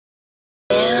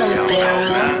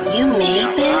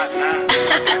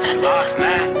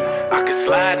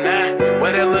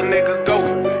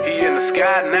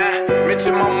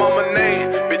Mention my mama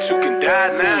name, bitch, you can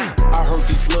die now. I heard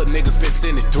these little niggas been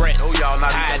sending threats. Oh, y'all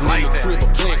not hiding even like in the crib or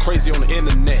playing crazy on the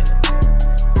internet.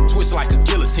 Twist like a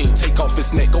guillotine, take off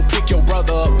his neck. Go pick your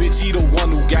brother up, bitch, he the one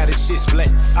who got his shit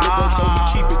split. Lil' bro told me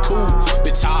keep it cool,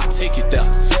 bitch, I'll take it there.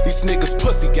 These niggas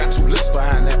pussy got 2 lips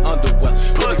behind that underwear.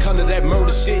 When it come to that murder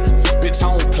shit, bitch,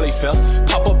 I don't play fair.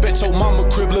 Pop up at your mama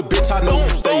crib, little bitch, I know you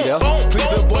stay there. Please,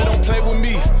 little boy, don't play with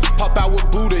me. Pop out with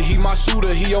Buddha, he my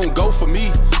shooter, he don't go for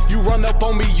me. You run up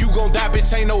on me, you gon' die,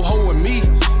 bitch, ain't no hoe in me.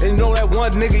 And you know that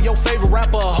one nigga, your favorite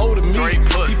rapper, a hoe to me.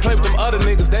 He play with them other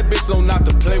niggas, that bitch know not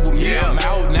to play with me. I'm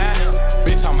out now,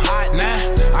 bitch, I'm hot now.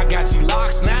 I got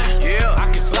G-locks now, I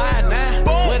can slide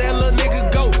now. Where that little nigga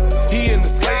go? He in the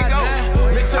sky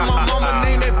now. Bitch, tell my mama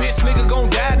name that bitch, nigga gon'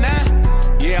 die now.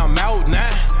 Yeah, I'm out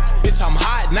now, bitch, I'm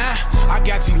hot now. I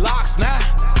got G-locks now,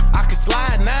 I can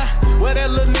slide now. Where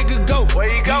that little nigga go? Where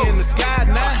he go? He in the sky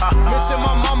now. Mention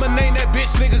my mama name that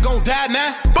bitch, nigga gon' die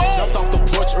now. Jumped off the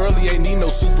porch early, ain't need no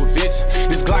supervision.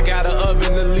 This Glock out of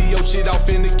oven, the Leo shit off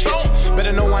in the kitchen.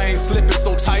 Better know I ain't slipping,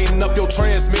 so tighten up your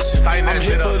transmission. I'm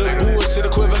here for the bullshit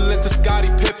equivalent to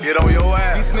Scottie Pippen. Get on your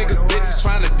ass. These niggas bitches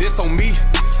trying to diss on me.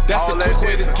 That's the quick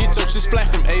way to get your shit splat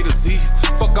from A to Z.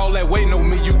 Fuck all that waiting on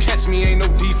me, you catch me, ain't no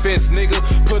defense, nigga.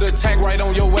 Put a tag right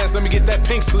on your ass, let me get that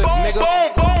pink slip, nigga.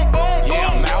 Yeah,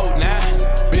 I'm out now,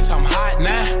 bitch, I'm hot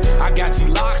now. I got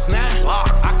G-locks now,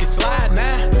 I can slide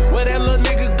now. Where that little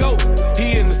nigga go?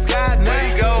 He in the sky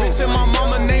now. Mention my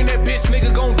mama name that bitch,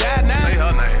 nigga gon' die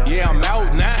now. Yeah, I'm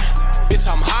out now, bitch,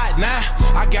 I'm hot now.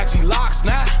 I got G-locks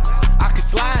now, I can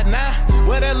slide now.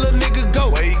 Where that little nigga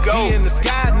go? He in the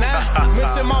sky now.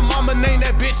 Mention my mama name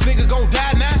that bitch, nigga gon'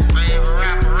 die now. Favorite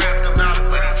rapper rapped about it,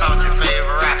 but he taught your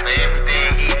favorite rapper everything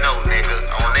he know, nigga,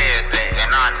 on everything.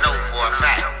 And I know for a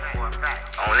fact,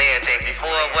 on everything. Before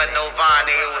it wasn't no Vine,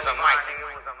 nigga, it was a mic.